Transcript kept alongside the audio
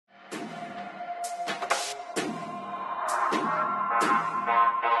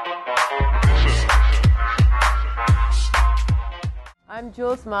I'm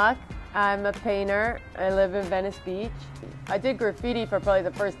Jules Muck. I'm a painter. I live in Venice Beach. I did graffiti for probably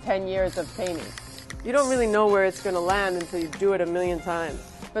the first 10 years of painting. You don't really know where it's going to land until you do it a million times.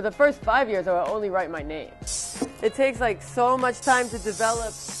 For the first 5 years, I would only write my name. It takes like so much time to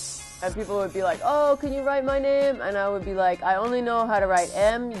develop, and people would be like, oh, can you write my name? And I would be like, I only know how to write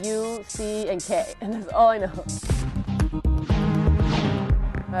M, U, C, and K, and that's all I know.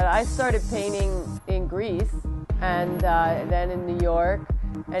 But I started painting in Greece, and then in New York,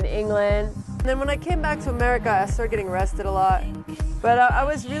 and England. And then when I came back to America, I started getting arrested a lot. But I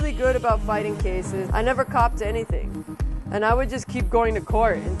was really good about fighting cases. I never copped anything. And I would just keep going to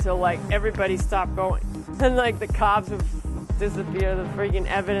court until like everybody stopped going. And like the cops would disappear, the freaking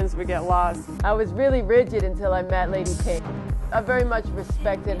evidence would get lost. I was really rigid until I met Lady Pink. I very much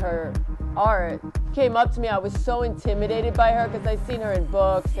respected her art. She came up to me, I was so intimidated by her because I'd seen her in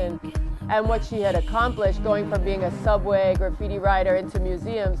books and what she had accomplished going from being a subway graffiti writer into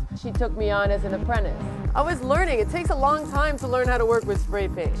museums. She took me on as an apprentice. I was learning. It takes a long time to learn how to work with spray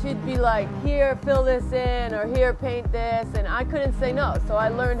paint. She'd be like, here, fill this in, or here, paint this, and I couldn't say no. So I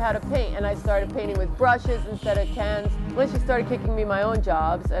learned how to paint, and I started painting with brushes instead of cans. When she started kicking me my own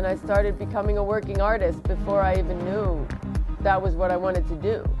jobs, and I started becoming a working artist before I even knew that was what I wanted to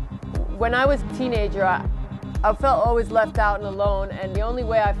do. When I was a teenager, I felt always left out and alone, and the only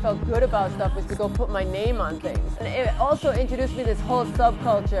way I felt good about stuff was to go put my name on things. And it also introduced me to this whole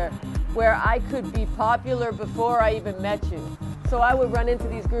subculture where I could be popular before I even met you. So I would run into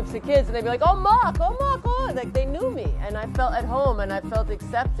these groups of kids and they'd be like, oh, Muck, oh, like they knew me. And I felt at home and I felt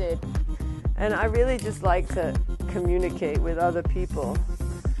accepted. And I really just like to communicate with other people.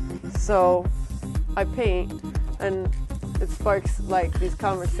 So I paint, and it sparks like these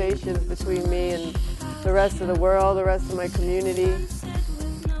conversations between me and the rest of the world, the rest of my community,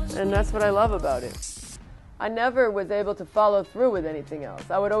 and that's what I love about it. I never was able to follow through with anything else.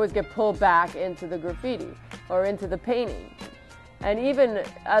 I would always get pulled back into the graffiti or into the painting. And even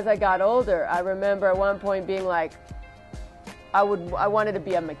as I got older, I remember at one point being like, I wanted to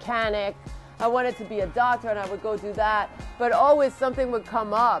be a mechanic, I wanted to be a doctor, and I would go do that, but always something would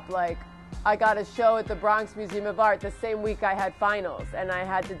come up, like I got a show at the Bronx Museum of Art the same week I had finals, and I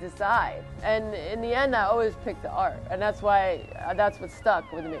had to decide. And in the end, I always picked the art, and that's what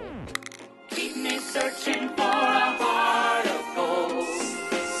stuck with me. Keep me searching for a heart of gold.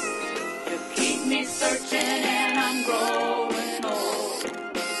 You keep me searching and I'm growing old.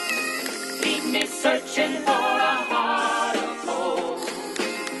 Keep me searching for a heart of gold.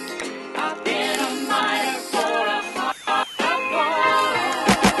 I've been a miner for a heart of gold.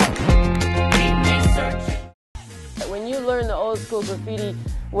 Keep me searching. When you learn the old school graffiti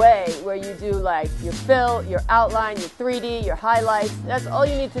way, where you do like your fill, your outline, your 3D, your highlights, that's all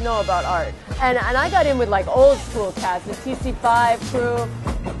you need to know about art. And I got in with like old school cats, the TC5 crew,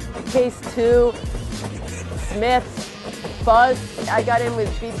 Case 2, Smith, Buzz. I got in with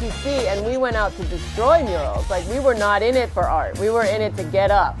BTC and we went out to destroy murals. Like we were not in it for art, we were in it to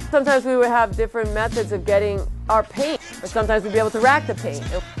get up. Sometimes we would have different methods of getting our paint, or sometimes we'd be able to rack the paint.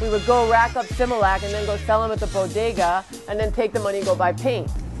 We would go rack up Similac and then go sell them at the bodega and then take the money and go buy paint.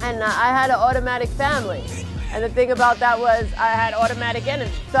 And I had an automatic family. And the thing about that was I had automatic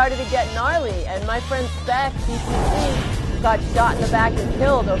enemies. It started to get gnarly, and my friend Spec, BTC, got shot in the back and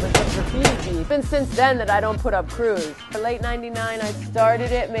killed over some graffiti beef. It's been since then that I don't put up crews. In late '99, I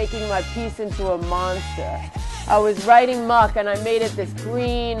started it making my piece into a monster. I was writing muck and I made it this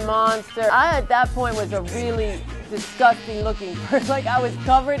green monster. I, at that point, was a really disgusting looking person. Like I was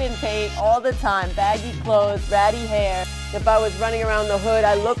covered in paint all the time, baggy clothes, ratty hair. If I was running around the hood,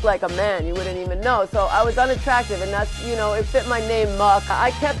 I looked like a man. You wouldn't even know. So I was unattractive, and that's, you know, it fit my name, Muck.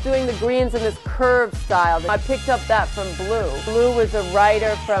 I kept doing the greens in this curved style. I picked up that from Blue. Blue was a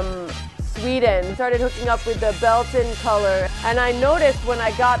writer from Sweden. Started hooking up with the Belton color, and I noticed when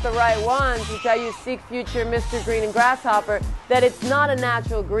I got the right ones, which I used Seek Future, Mr. Green, and Grasshopper, that it's not a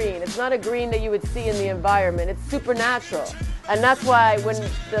natural green. It's not a green that you would see in the environment. It's supernatural. And that's why when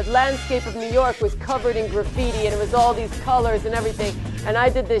the landscape of New York was covered in graffiti and it was all these colors and everything, and I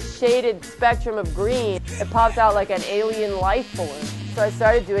did this shaded spectrum of green, it popped out like an alien life form. So I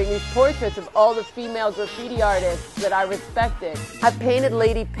started doing these portraits of all the female graffiti artists that I respected. I painted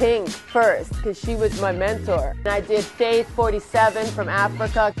Lady Pink first because she was my mentor. And I did Faith 47 from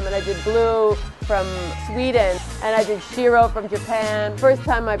Africa, and I did Blue from Sweden, and I did Shiro from Japan. First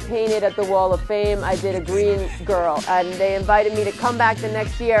time I painted at the Wall of Fame, I did a green girl, and they invited me to come back the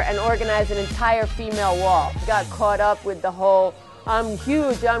next year and organize an entire female wall. Got caught up with the whole I'm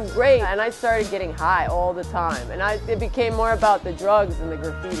huge, I'm great. And I started getting high all the time. And it became more about the drugs and the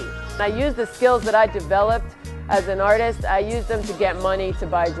graffiti. And I used the skills that I developed as an artist, I used them to get money to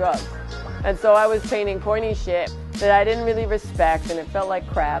buy drugs. And so I was painting corny shit that I didn't really respect and it felt like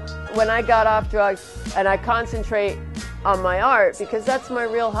crap. When I got off drugs and I concentrate on my art, because that's my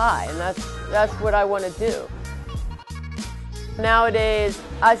real high and that's what I want to do. Nowadays,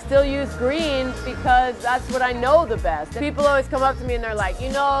 I still use green because that's what I know the best. People always come up to me and they're like, you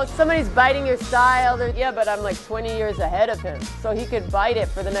know, somebody's biting your style. Yeah, but I'm like 20 years ahead of him. So he could bite it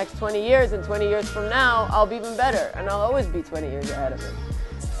for the next 20 years, and 20 years from now, I'll be even better. And I'll always be 20 years ahead of him.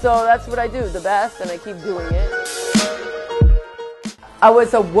 So that's what I do the best, and I keep doing it. I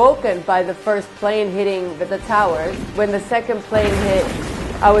was awoken by the first plane hitting the towers. When the second plane hit,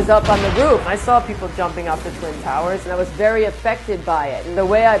 I was up on the roof. I saw people jumping off the Twin Towers, and I was very affected by it. And the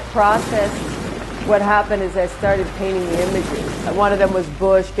way I processed what happened is I started painting the images. One of them was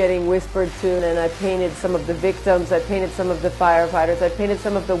Bush getting whispered to, and I painted some of the victims. I painted some of the firefighters. I painted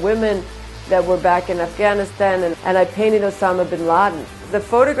some of the women that were back in Afghanistan, and I painted Osama bin Laden. The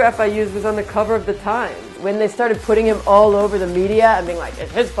photograph I used was on the cover of the Times. When they started putting him all over the media and being like,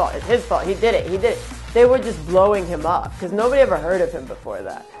 it's his fault, he did it. They were just blowing him up because nobody ever heard of him before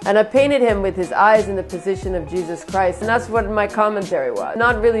that. And I painted him with his eyes in the position of Jesus Christ, and that's what my commentary was.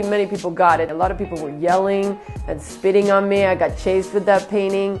 Not really many people got it. A lot of people were yelling and spitting on me. I got chased with that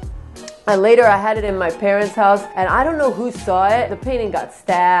painting. And later I had it in my parents' house, and I don't know who saw it. The painting got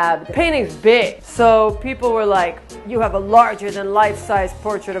stabbed. The painting's big. So people were like, you have a larger than life-size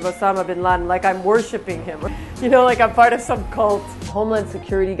portrait of Osama bin Laden, like I'm worshiping him. You know, like I'm part of some cult. Homeland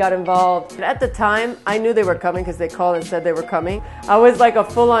Security got involved. And at the time, I knew they were coming because they called and said they were coming. I was like a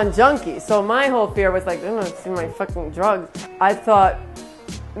full-on junkie. So my whole fear was like, they're gonna see my fucking drugs. I thought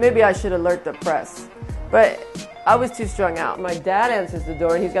maybe I should alert the press. But I was too strung out. My dad answers the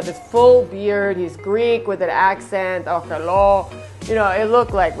door and he's got this full beard. He's Greek with an accent. Oh, hello. You know, it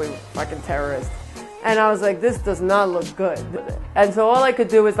looked like we were fucking terrorists. And I was like, this does not look good. And so all I could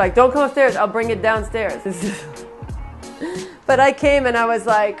do was like, don't come upstairs, I'll bring it downstairs. But I came and I was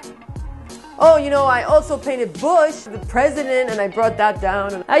like, oh, you know, I also painted Bush, the president, and I brought that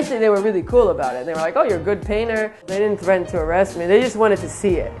down. And actually, they were really cool about it. They were like, oh, you're a good painter. They didn't threaten to arrest me. They just wanted to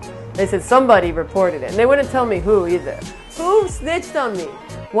see it. They said somebody reported it. And they wouldn't tell me who either. Who snitched on me?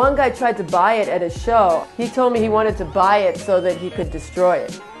 One guy tried to buy it at a show. He told me he wanted to buy it so that he could destroy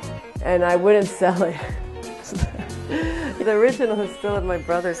it. And I wouldn't sell it. The original is still at my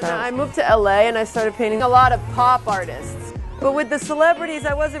brother's house. I moved to LA and I started painting a lot of pop artists. But with the celebrities,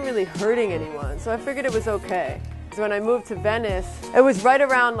 I wasn't really hurting anyone, so I figured it was okay. So when I moved to Venice, it was right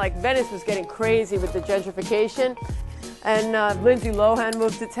around, like, Venice was getting crazy with the gentrification. And Lindsay Lohan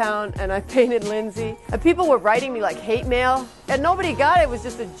moved to town, and I painted Lindsay. And people were writing me, like, hate mail, and nobody got it. It was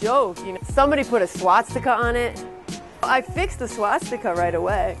just a joke, you know. Somebody put a swastika on it. I fixed the swastika right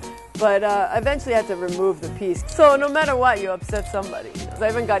away. But eventually I had to remove the piece. So no matter what, you upset somebody. You know? So I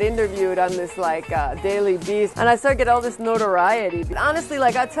even got interviewed on this like Daily Beast, and I started getting all this notoriety. Honestly,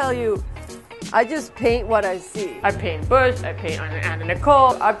 like I tell you, I just paint what I see. I paint Bush, I paint Anna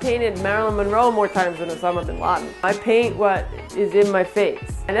Nicole, I painted Marilyn Monroe more times than Osama bin Laden. I paint what is in my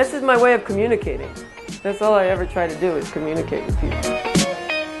face. And this is my way of communicating. That's all I ever try to do is communicate with people.